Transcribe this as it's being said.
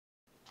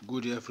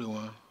Good day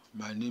everyone,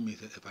 my name is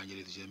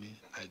evangelistyemi.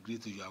 I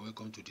greet you. You are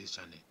welcome to this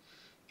channel.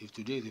 If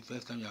today is the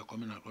first time you are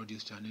coming across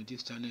this channel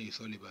is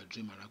all about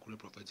dream and accurate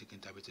prophetic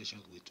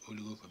interpretations with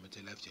Holy Ghost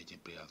fermented life-changing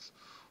prayers.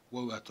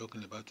 What we are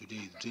talking about today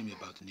is dream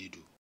about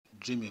needle.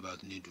 Dream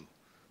about needle.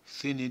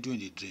 See needle in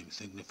the dream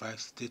signifies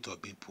state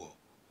of being poor,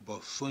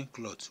 but sewing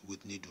cloth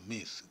with needle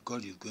means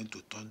God is going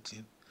to turn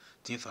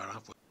things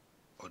around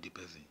for the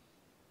person.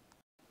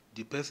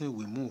 The person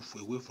will move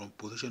away from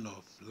position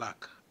of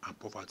lack and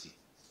poverty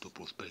to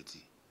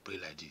prosperity. Pray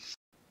like this.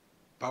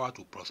 Power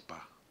to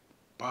prosper.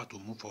 Power to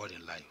move forward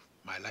in life.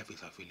 My life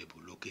is available.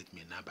 Locate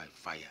me now by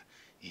fire.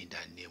 In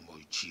the name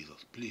of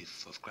Jesus. Please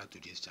subscribe to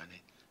this channel.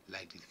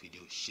 Like this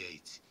video. Share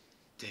it.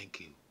 Thank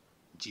you.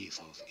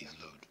 Jesus is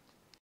Lord.